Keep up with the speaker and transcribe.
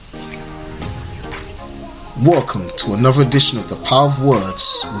Welcome to another edition of The Power of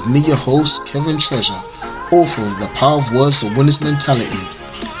Words with me, your host, Kevin Treasure, author of The Power of Words, The Winner's Mentality.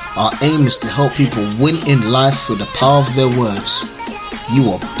 Our aim is to help people win in life through the power of their words.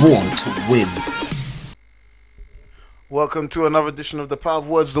 You are born to win. Welcome to another edition of The Power of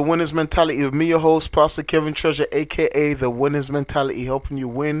Words, The Winner's Mentality with me, your host, Pastor Kevin Treasure, aka The Winner's Mentality, helping you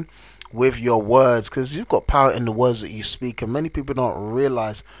win with your words, because you've got power in the words that you speak, and many people don't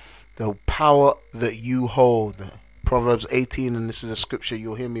realize the power that you hold. Proverbs 18, and this is a scripture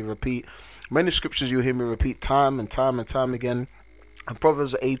you'll hear me repeat. Many scriptures you'll hear me repeat time and time again. And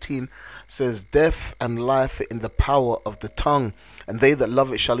Proverbs 18 says, death and life are in the power of the tongue, and they that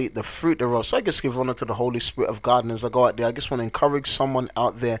love it shall eat the fruit thereof. So I just give honor to the Holy Spirit of God, and as I go out there, I just want to encourage someone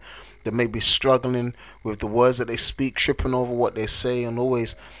out there that may be struggling with the words that they speak, tripping over what they say, and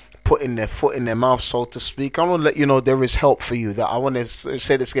always putting their foot in their mouth, so to speak. I want to let you know there is help for you. That I want to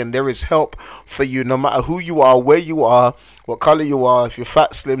say this again, there is help for you, no matter who you are, where you are, what color you are, if you're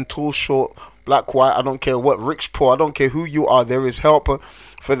fat, slim, tall, short, black, white, I don't care what, rich, poor, I don't care who you are, there is help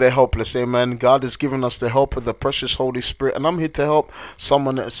for the helpless. Amen. God has given us the help of the precious Holy Spirit, and I'm here to help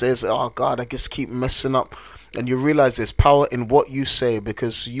someone that says, oh God, I just keep messing up. And you realize there's power in what you say,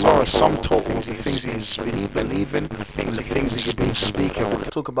 because you are a sum total of the things that you've been believing and the things that you've been speaking. I want to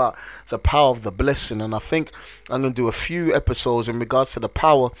talk about the power of the blessing, and I think I'm going to do a few episodes in regards to the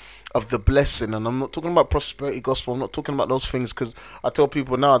power of the blessing. And I'm not talking about prosperity gospel, I'm not talking about those things, because I tell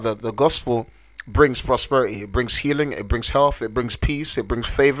people now that the gospel brings prosperity, it brings healing, it brings health, it brings peace, it brings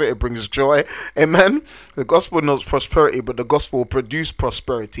favor, it brings joy. Amen. The gospel knows prosperity, but the gospel will produce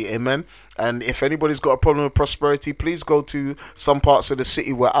prosperity. Amen. And if anybody's got a problem with prosperity, please go to some parts of the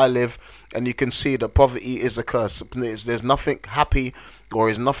city where I live, and you can see that poverty is a curse. There's nothing happy or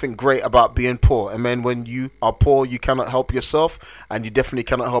is nothing great about being poor. Amen. When you are poor, you cannot help yourself, and you definitely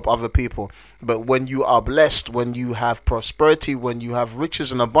cannot help other people. But when you are blessed, when you have prosperity, when you have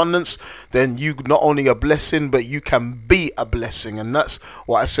riches and abundance, then you not only a blessing, but you can be a blessing. And that's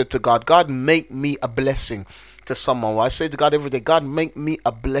what I said to God. God, make me a blessing to someone. I say to God every day, God, make me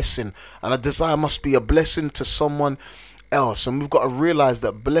a blessing. And I desire must be a blessing to someone else. And we've got to realize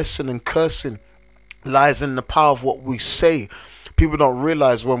that blessing and cursing lies in the power of what we say. People don't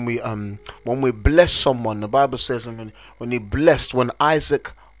realize when we bless someone, the Bible says when he blessed, when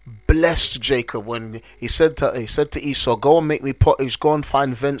Isaac blessed Jacob, when he said to Esau, go and make me pottage, go and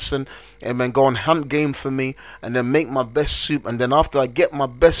find venison, and then go and hunt game for me, and then make my best soup, and then after I get my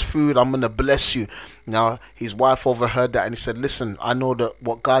best food, I'm going to bless you. Now his wife overheard that, and he said, listen, I know that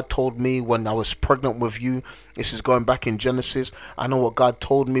what God told me when I was pregnant with you, this is going back in Genesis, I know what God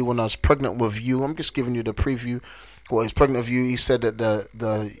told me when I was pregnant with you. I'm just giving you the preview. When he's pregnant with you, he said that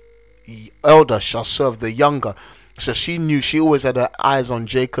the elder shall serve the younger. So she knew, she always had her eyes on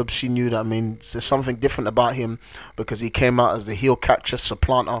Jacob. She knew that, there's something different about him, because he came out as the heel catcher,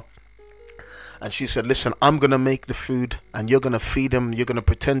 supplanter. And she said, listen, I'm going to make the food, and you're going to feed him. You're going to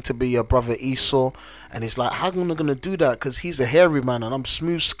pretend to be your brother Esau. And he's like, how am I going to do that? Because he's a hairy man, and I'm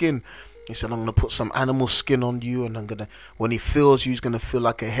smooth skin. He said, I'm going to put some animal skin on you, and when he feels you, he's going to feel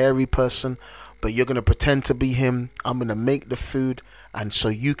like a hairy person, but you're going to pretend to be him. I'm going to make the food, and so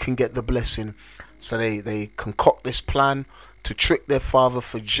you can get the blessing. So they concoct this plan to trick their father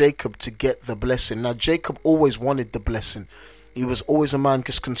for Jacob to get the blessing. Now, Jacob always wanted the blessing. He was always a man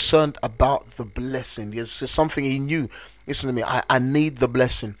just concerned about the blessing. There's something he knew. Listen to me, I need the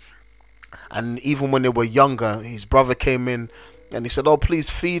blessing. And even when they were younger, his brother came in, and he said, oh, please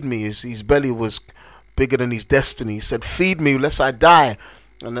feed me. His belly was bigger than his destiny. He said, feed me lest I die.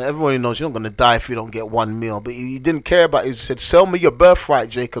 And everybody knows you're not going to die if you don't get one meal. But he didn't care about it. He said, sell me your birthright,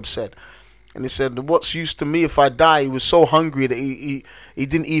 Jacob said. And he said, what's use to me if I die? He was so hungry that he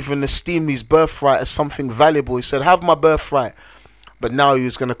didn't even esteem his birthright as something valuable. He said, have my birthright. But now he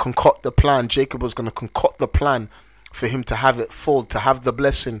was going to concoct the plan. Jacob was going to concoct the plan for him to have it full, to have the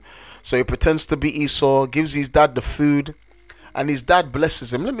blessing. So he pretends to be Esau, gives his dad the food, and his dad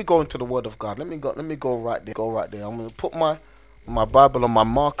blesses him. Let me go into the Word of God. Let me go right there. I'm going to put my Bible on my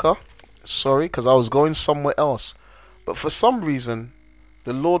marker. Sorry, because I was going somewhere else. But for some reason,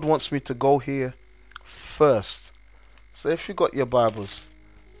 the Lord wants me to go here first. So if you got your Bibles,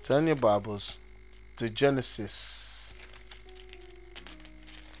 turn your Bibles to Genesis.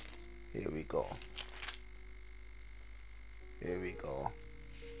 Here we go. Here we go.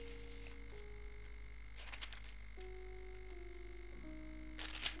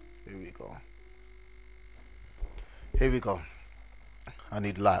 Here we go. Here we go. I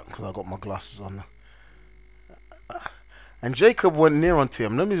need light because I got my glasses on. And Jacob went near unto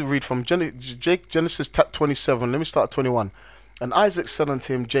him. Let me read from Genesis 27. Let me start at 21. And Isaac said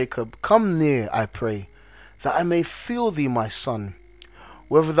unto him, Jacob, come near, I pray, that I may feel thee, my son,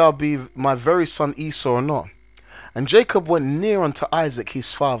 whether thou be my very son Esau or not. And Jacob went near unto Isaac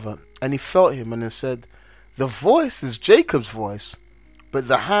his father, and he felt him, and he said, the voice is Jacob's voice, but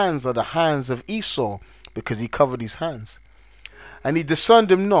the hands are the hands of Esau, because he covered his hands. And he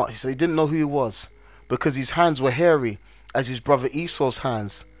discerned him not, so he didn't know who he was, because his hands were hairy as his brother Esau's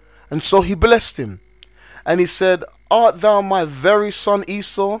hands. And so he blessed him. And he said, art thou my very son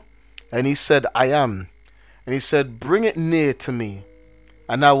Esau? And he said, I am. And he said, bring it near to me,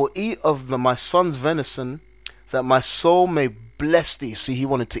 and I will eat of my son's venison, that my soul may bless thee. See, he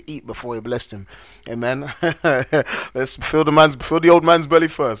wanted to eat before he blessed him. Amen. Let's fill the old man's belly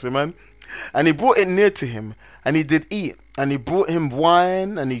first. Amen. And he brought it near to him, and he did eat, and he brought him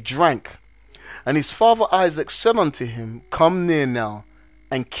wine, and he drank. And his father Isaac said unto him, come near now,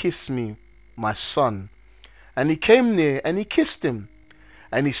 and kiss me, my son. And he came near, and he kissed him.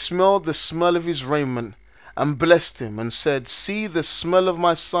 And he smelled the smell of his raiment, and blessed him, and said, see, the smell of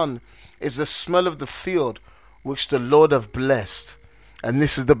my son is the smell of the field, which the Lord hath blessed. And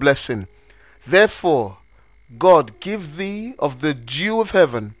this is the blessing. Therefore, God give thee of the dew of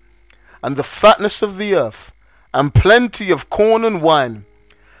heaven, and the fatness of the earth, and plenty of corn and wine.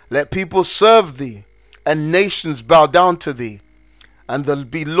 Let people serve thee, and nations bow down to thee. And they'll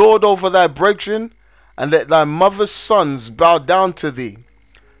be Lord over thy brethren, and let thy mother's sons bow down to thee.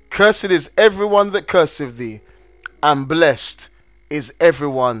 Cursed is everyone that curseth thee, and blessed is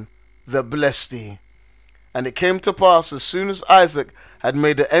everyone that blessed thee. And it came to pass, as soon as Isaac had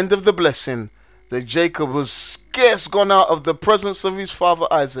made the end of the blessing, that Jacob was scarce gone out of the presence of his father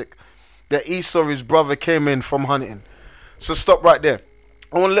Isaac, that Esau his brother came in from hunting. So stop right there.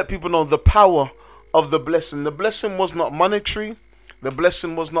 I want to let people know the power of the blessing. The blessing was not monetary. The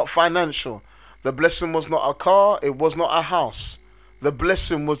blessing was not financial. The blessing was not a car. It was not a house. The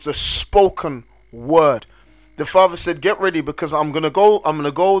blessing was the spoken word. The father said, get ready, because I'm going to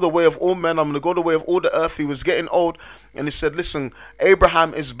go the way of all men. I'm going to go the way of all the earth. He was getting old. And he said, listen,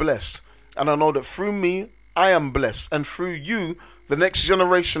 Abraham is blessed. And I know that through me, I am blessed. And through you, the next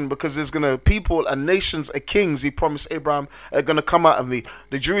generation, because there's going to people and nations and kings, he promised Abraham, are going to come out of me.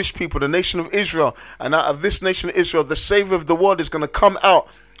 The Jewish people, the nation of Israel. And out of this nation of Israel, the Savior of the world is going to come out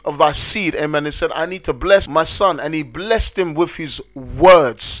of thy seed. Amen. He said, I need to bless my son. And he blessed him with his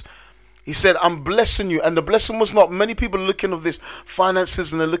words. He said, I'm blessing you. And the blessing was not, many people looking of this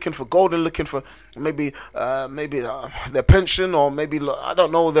finances, and they're looking for gold, and looking for maybe their pension, or maybe, I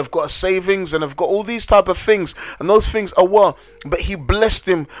don't know, they've got a savings, and they've got all these type of things. And those things are well. But he blessed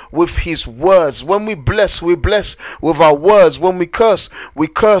him with his words. When we bless with our words. When we curse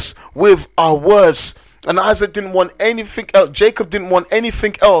with our words. And Isaac didn't want anything else. Jacob didn't want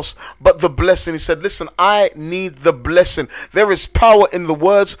anything else but the blessing. He said, listen, I need the blessing. There is power in the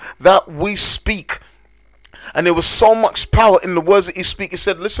words that we speak. And there was so much power in the words that you speak. He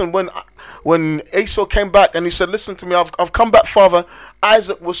said, listen, when Esau came back and he said, listen to me, I've come back, father.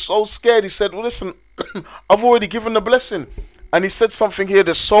 Isaac was so scared. He said, well, listen, I've already given the blessing. And he said something here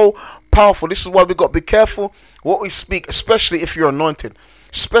that's so powerful. This is why we got to be careful what we speak, especially if you're anointed.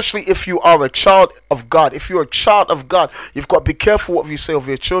 Especially if you are a child of God. If you're a child of God, you've got to be careful what you say over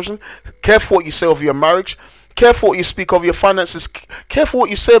your children. Careful what you say over your marriage. Careful what you speak over your finances. Careful what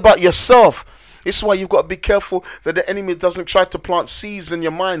you say about yourself. This is why you've got to be careful that the enemy doesn't try to plant seeds in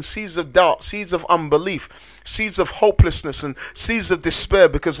your mind. Seeds of doubt. Seeds of unbelief. Seeds of hopelessness and seeds of despair.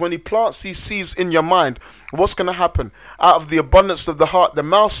 Because when he plants these seeds in your mind, what's going to happen? Out of the abundance of the heart, the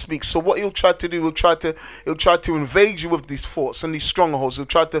mouth speaks. So what he'll try to do, he'll try to invade you with these thoughts and these strongholds. He'll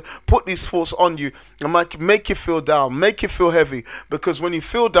try to put these thoughts on you and make you feel down, make you feel heavy. Because when you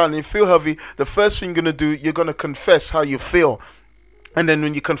feel down and you feel heavy, the first thing you're going to do, you're going to confess how you feel. And then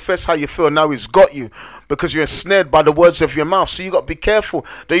when you confess how you feel, now he's got you, because you're ensnared by the words of your mouth. So you got to be careful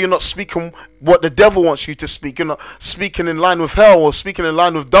that you're not speaking what the devil wants you to speak. You're not speaking in line with hell or speaking in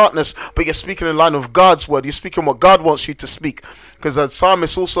line with darkness, but you're speaking in line with God's word. You're speaking what God wants you to speak. Because the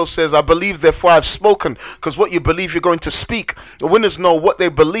psalmist also says, I believe, therefore I've spoken. Because what you believe, you're going to speak. The winners know what they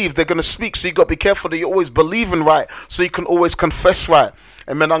believe, they're going to speak. So you got to be careful that you're always believing right, so you can always confess right.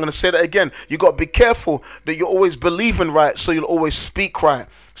 Amen. I'm going to say that again. You got to be careful that you're always believing right, so you'll always speak right.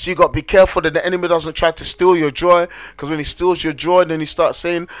 So you got to be careful that the enemy doesn't try to steal your joy, because when he steals your joy, then he starts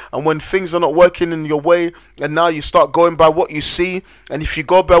saying, and when things are not working in your way, and now you start going by what you see, and if you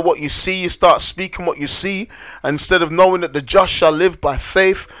go by what you see, you start speaking what you see, and instead of knowing that the just shall live by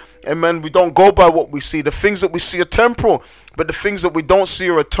faith. Amen. We don't go by what we see. The things that we see are temporal, but the things that we don't see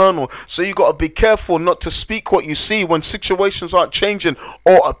are eternal. So you got to be careful not to speak what you see when situations aren't changing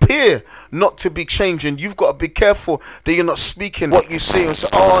or appear not to be changing. You've got to be careful that you're not speaking what you see and say,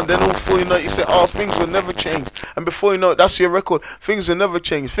 oh, and then all before you know it, you say, oh, things will never change. And before you know it, that's your record. Things will never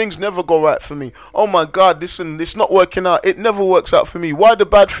change. Things never go right for me. Oh my God, listen, it's not working out. It never works out for me. Why do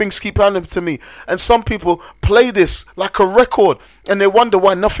bad things keep happening to me? And some people play this like a record, and they wonder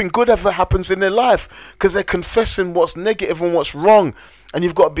why nothing good ever happens in their life, because they're confessing what's negative and what's wrong. And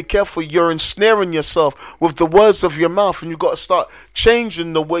you've got to be careful. You're ensnaring yourself with the words of your mouth, and you've got to start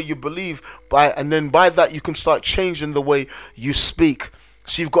changing the way you believe, and then by that you can start changing the way you speak.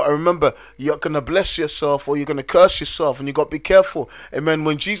 So you've got to remember, you're going to bless yourself or you're going to curse yourself, and you've got to be careful. Amen.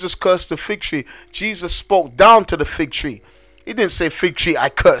 When Jesus cursed the fig tree, Jesus spoke down to the fig tree. He didn't say, fig tree, I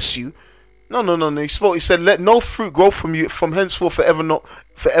curse you. No. He said, let no fruit grow from you from henceforth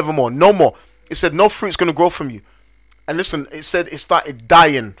forevermore. No more. He said, no fruit's going to grow from you. And listen, it said it started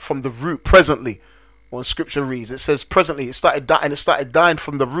dying from the root presently. When scripture reads, it says presently it started dying. It started dying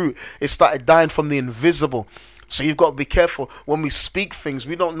from the root. It started dying from the invisible. So you've got to be careful when we speak things.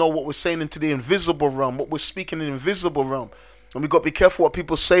 We don't know what we're saying into the invisible realm, what we're speaking in the invisible realm. And we've got to be careful what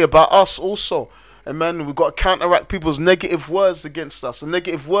people say about us also. Amen. We've got to counteract people's negative words against us and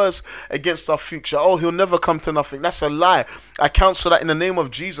negative words against our future. Oh, he'll never come to nothing. That's a lie. I counsel that in the name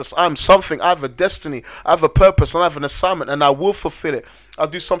of Jesus. I'm something. I have a destiny. I have a purpose, and I have an assignment, and I will fulfill it. I'll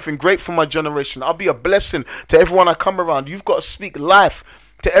do something great for my generation. I'll be a blessing to everyone I come around. You've got to speak life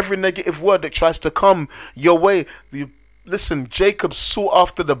to every negative word that tries to come your way. Listen, Jacob sought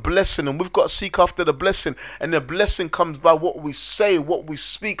after the blessing, and we've got to seek after the blessing. And the blessing comes by what we say, what we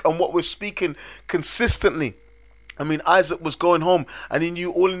speak, and what we're speaking consistently. I mean, Isaac was going home, and he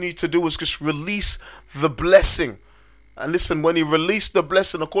knew all he needed to do was just release the blessing. And listen, when he released the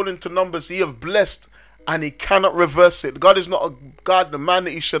blessing, according to Numbers, he have blessed, and he cannot reverse it. God is not a God, the man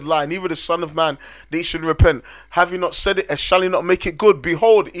that he should lie, neither the Son of Man that he should repent. Have you not said it, and shall he not make it good?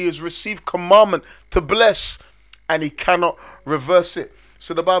 Behold, he has received commandment to bless, and he cannot reverse it.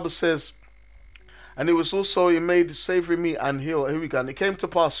 So the Bible says, and it was also he made savory meat and here we go. And it came to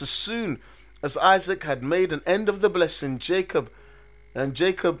pass as soon as Isaac had made an end of the blessing, Jacob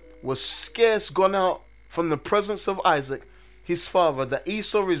was scarce gone out from the presence of Isaac, his father, that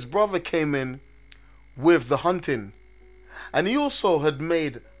Esau his brother came in with the hunting. And he also had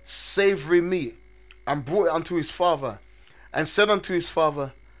made savory meat and brought it unto his father, and said unto his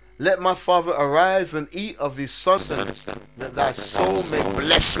father, let my father arise and eat of his son, that thy soul may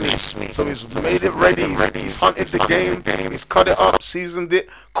bless me. So he's made it ready. He's hunted the game. He's cut it up, seasoned it,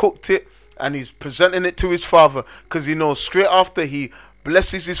 cooked it, and he's presenting it to his father, because he knows straight after he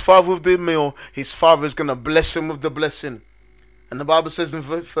blesses his father with the meal, his father is going to bless him with the blessing. And the Bible says in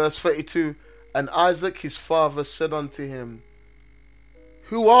verse 32, and Isaac his father said unto him,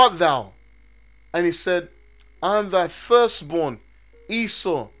 who art thou? And he said, I am thy firstborn,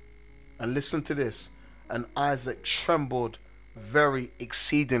 Esau. And listen to this. And Isaac trembled very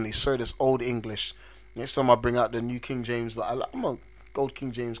exceedingly. Sorry, this old English. Next time I bring out the New King James, but I'm a old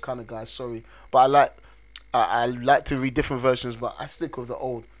King James kind of guy. Sorry, but I like to read different versions, but I stick with the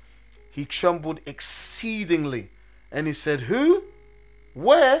old. He trembled exceedingly, and he said, "Who?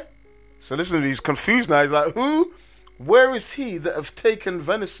 Where?" So listen, he's confused now. He's like, "Who? Where is he that have taken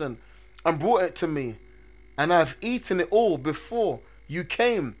venison and brought it to me? And I have eaten it all before you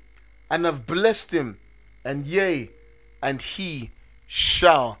came, and have blessed him, and yea, and he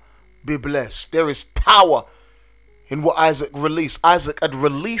shall be blessed." There is power in what Isaac released. Isaac had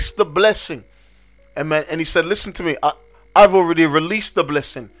released the blessing. Amen. And he said, listen to me, I've already released the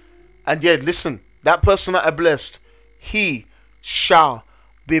blessing. And yet, listen, that person that I blessed, he shall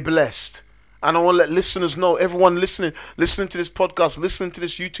be blessed. And I want to let listeners know, everyone listening to this podcast, listening to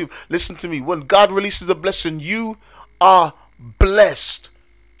this YouTube, listen to me. When God releases a blessing, you are blessed.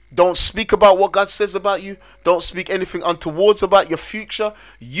 Don't speak about what God says about you. Don't speak anything untowards about your future.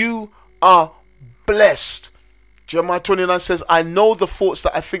 You are blessed. Jeremiah 29 says, I know the thoughts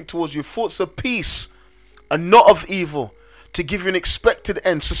that I think towards you, thoughts of peace and not of evil, to give you an expected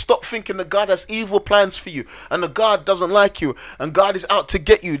end. So stop thinking that God has evil plans for you and that God doesn't like you and God is out to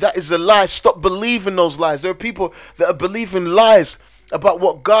get you. That is a lie. Stop believing those lies. There are people that are believing lies about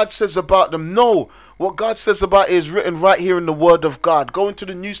what God says about them. No, What God says about it is written right here in the Word of God. Go into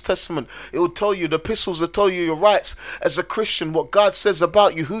the New Testament. It will tell you, the epistles will tell you your rights as a Christian, what God says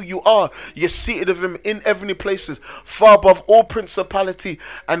about you, who you are. You're seated of Him in heavenly places, far above all principality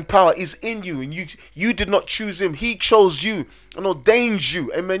and power is in you. And you did not choose Him. He chose you and ordained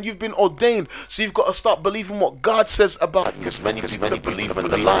you. Amen. You've been ordained. So you've got to start believing what God says about you. Because many believe in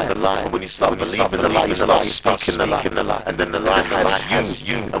the lie. And when you start believing the lie, you start speaking the lie. And then the lie has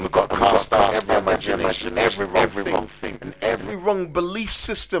you. And we've got to cast out every imagination, every wrong thing, and every wrong belief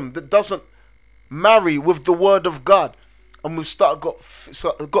system that doesn't marry with the Word of God. And we've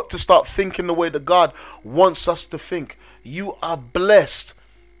got to start thinking the way that God wants us to think. You are blessed.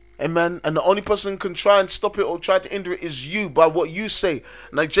 Amen. And the only person who can try and stop it or try to hinder it is you, by what you say.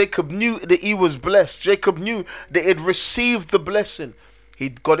 Like Jacob knew that he was blessed. Jacob knew that he'd received the blessing. He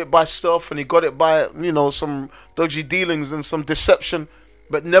got it by stealth, and he got it by, some dodgy dealings and some deception.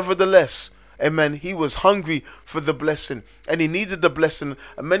 But nevertheless, amen, he was hungry for the blessing, and he needed the blessing.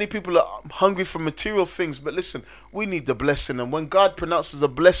 And many people are hungry for material things, but listen, we need the blessing. And when God pronounces a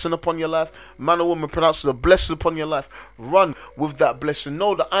blessing upon your life, man or woman pronounces a blessing upon your life, run with that blessing.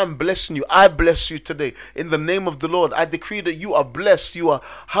 Know that I'm blessing you. I bless you today in the name of the Lord. I decree that you are blessed. You are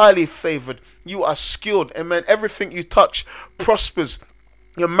highly favored. You are skilled. Amen. Everything you touch prospers.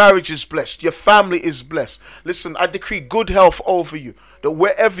 Your marriage is blessed. Your family is blessed. Listen, I decree good health over you. That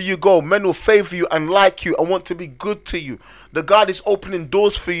wherever you go, men will favor you and like you and want to be good to you. That God is opening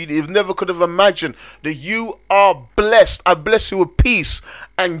doors for you that you never could have imagined. That you are blessed. I bless you with peace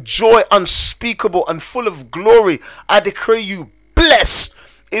and joy unspeakable and full of glory. I decree you blessed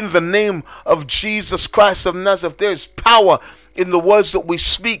in the name of Jesus Christ of Nazareth. There is power in the words that we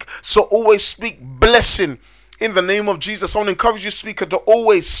speak. So always speak blessing. In the name of Jesus, I want to encourage you, speaker, to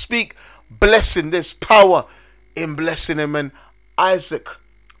always speak blessing. There's power in blessing. Amen. Isaac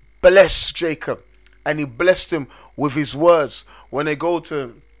blessed Jacob, and he blessed him with his words. When they go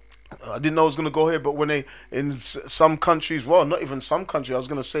to, I didn't know I was going to go here, but when they, in some countries, well, not even some countries, I was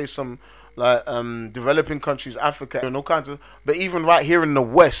going to say some like developing countries, Africa, and all kinds of, but even right here in the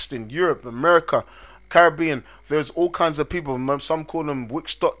West, in Europe, America, Caribbean, there's all kinds of people. Some call them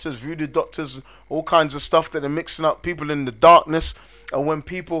witch doctors, voodoo doctors, all kinds of stuff that are mixing up people in the darkness. And when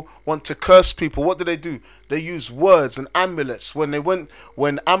people want to curse people, what do? They use words and amulets. When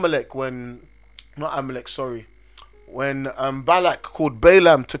Balak called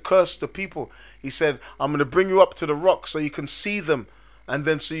Balaam to curse the people, he said, I'm going to bring you up to the rock so you can see them. And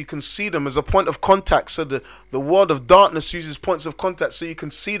then so you can see them as a point of contact. So the world of darkness uses points of contact so you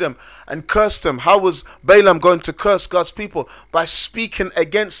can see them and curse them. How was Balaam going to curse God's people? By speaking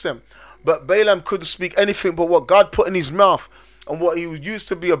against them. But Balaam couldn't speak anything but what God put in his mouth. And what he used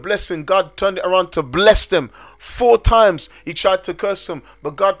to be a blessing, God turned it around to bless them. 4 times he tried to curse them,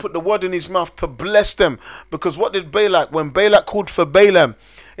 but God put the word in his mouth to bless them. Because what did Balak, when Balak called for Balaam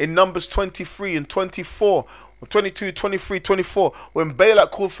in Numbers 23 and 24, 22, 23, 24, when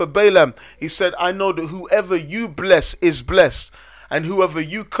Balak called for Balaam, he said, I know that whoever you bless is blessed, and whoever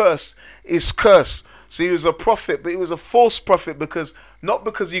you curse is cursed. So he was a prophet, but he was a false prophet, because not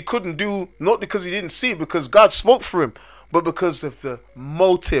because he couldn't do, not because he didn't see, because God spoke for him, but because of the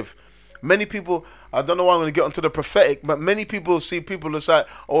motive. Many people, I don't know why I'm going to get onto the prophetic, but many people see people as like,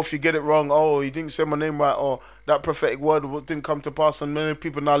 oh, if you get it wrong, oh, you didn't say my name right, or that prophetic word didn't come to pass, and many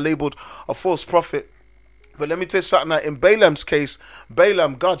people now labeled a false prophet. But let me tell you something, in Balaam's case,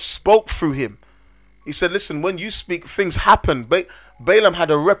 Balaam, God spoke through him. He said, listen, when you speak, things happen. Balaam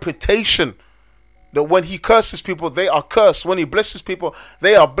had a reputation that when he curses people, they are cursed. When he blesses people,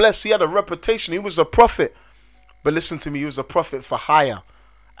 they are blessed. He had a reputation. He was a prophet. But listen to me, he was a prophet for hire.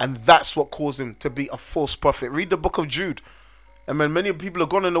 And that's what caused him to be a false prophet. Read the book of Jude. I mean, many people have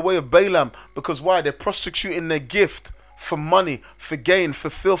gone in the way of Balaam. Because why? They're prostituting their gift for money, for gain, for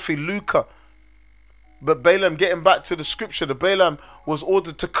filthy lucre. But Balaam, getting back to the scripture, the Balaam was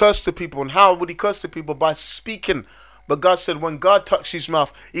ordered to curse the people. And how would he curse the people? By speaking. But God said when God touched his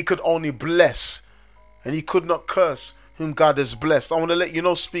mouth, he could only bless. And he could not curse whom God has blessed. I want to let you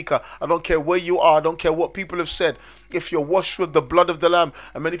know, speaker, I don't care where you are, I don't care what people have said. If you're washed with the blood of the Lamb,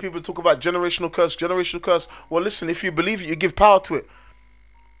 and many people talk about generational curse. Well, listen, if you believe it, you give power to it.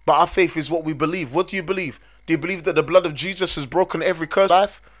 But our faith is what we believe. What do you believe? Do you believe that the blood of Jesus has broken every curse in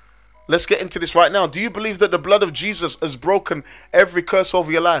life? Let's get into this right now. Do you believe that the blood of Jesus has broken every curse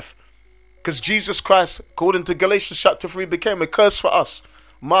over your life? Because Jesus Christ, according to Galatians chapter 3, became a curse for us.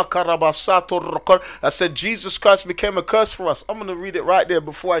 I said Jesus Christ became a curse for us. I'm going to read it right there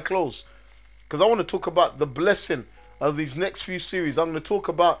before I close, because I want to talk about the blessing of these next few series. I'm going to talk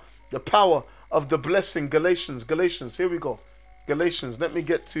about the power of the blessing. Galatians, here we go. Galatians, let me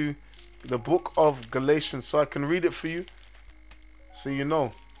get to The book of Galatians. So I can read it for you, so you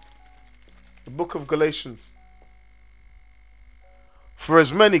know. The book of Galatians. For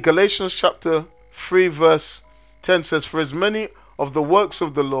as many, Galatians chapter 3 verse 10 says, for as many of the works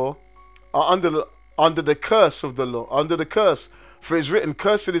of the law are under the curse of the law, under the curse. For it is written,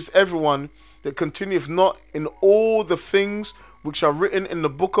 cursed is everyone that continueth not in all the things which are written in the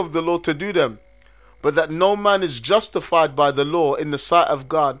book of the law to do them. But that no man is justified by the law in the sight of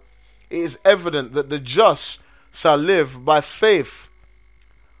God. It is evident that the just shall live by faith.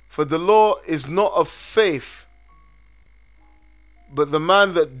 For the law is not of faith, but the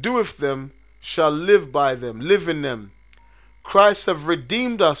man that doeth them shall live by them, live in them. Christ hath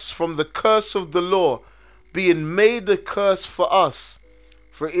redeemed us from the curse of the law, being made a curse for us.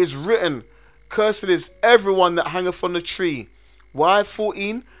 For it is written, cursed is everyone that hangeth on the tree. Why?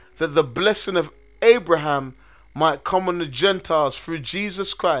 14, that the blessing of Abraham might come on the Gentiles through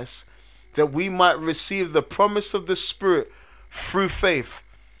Jesus Christ, that we might receive the promise of the Spirit through faith.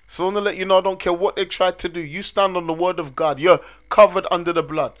 So I want to let you know, I don't care what they try to do. You stand on the word of God. You're covered under the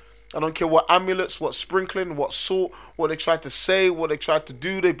blood. I don't care what amulets, what sprinkling, what salt, what they try to say, what they try to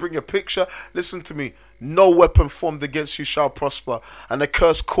do. They bring a picture. Listen to me. No weapon formed against you shall prosper, and the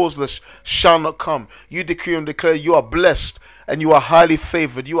curse causeless shall not come. You decree and declare you are blessed and you are highly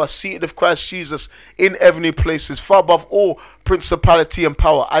favored. You are seated with Christ Jesus in heavenly places, far above all principality and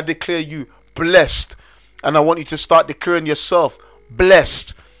power. I declare you blessed, and I want you to start declaring yourself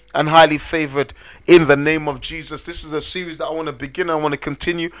blessed and highly favored in the name of Jesus. This is a series that I want to begin. I want to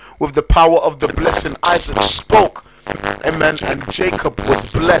continue with the power of the blessing. Isaac spoke, amen, and Jacob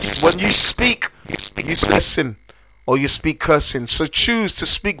was blessed. When you speak, you blessing or you speak cursing. So choose to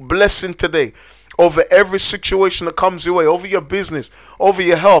speak blessing today over every situation that comes your way, over your business, over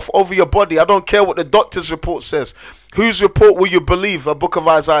your health, over your body. I don't care what the doctor's report says. Whose report will you believe? The book of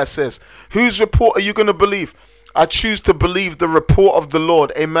Isaiah says. Whose report are you going to believe? I choose to believe the report of the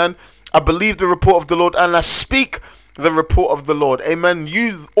Lord. Amen. I believe the report of the Lord, and I speak the report of the Lord. Amen.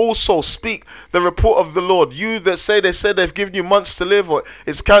 You also speak the report of the Lord. You that say they said they've given you months to live or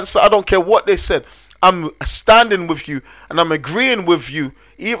it's cancer. I don't care what they said. I'm standing with you and I'm agreeing with you.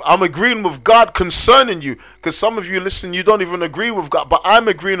 I'm agreeing with God concerning you, because some of you, listen, you don't even agree with God, but I'm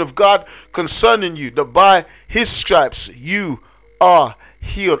agreeing with God concerning you, that by his stripes you are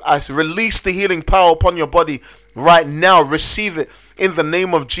healed. I release the healing power upon your body right now. Receive it in the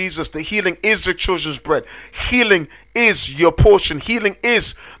name of Jesus. The healing is the children's bread. Healing is your portion. Healing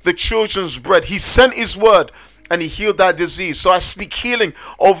is the children's bread. He sent his word and he healed that disease. So I speak healing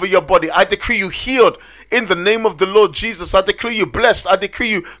over your body. I decree you healed in the name of the Lord Jesus. I decree you blessed. I decree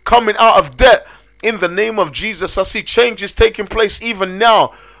you coming out of debt in the name of Jesus. I see changes taking place even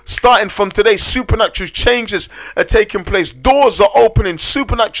now. Starting from today, supernatural changes are taking place. Doors are opening.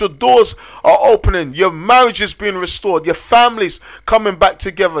 Supernatural doors are opening. Your marriage is being restored. Your family's coming back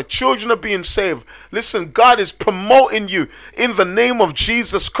together. Children are being saved. Listen, God is promoting you in the name of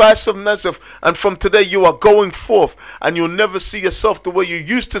Jesus Christ of Nazareth. And from today, you are going forth. And you'll never see yourself the way you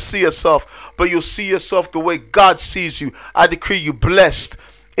used to see yourself, but you'll see yourself the way God sees you. I decree you blessed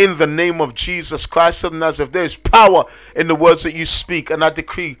in the name of Jesus Christ of Nazareth. There is power in the words that you speak, and I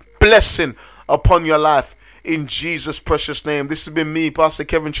decree blessing upon your life in Jesus' precious name. This has been me, Pastor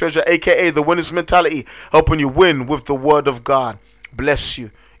Kevin Treasure, aka The Winner's Mentality, helping you win with the word of God. Bless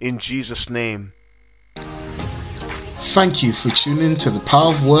you in Jesus' name. Thank you for tuning in to the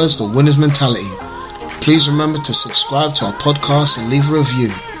Power of Words, The Winner's Mentality. Please remember to subscribe to our podcast and leave a review.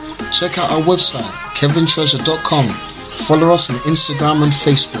 Check out our website, kevintreasure.com. Follow us on Instagram and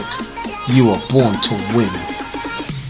Facebook. You are born to win.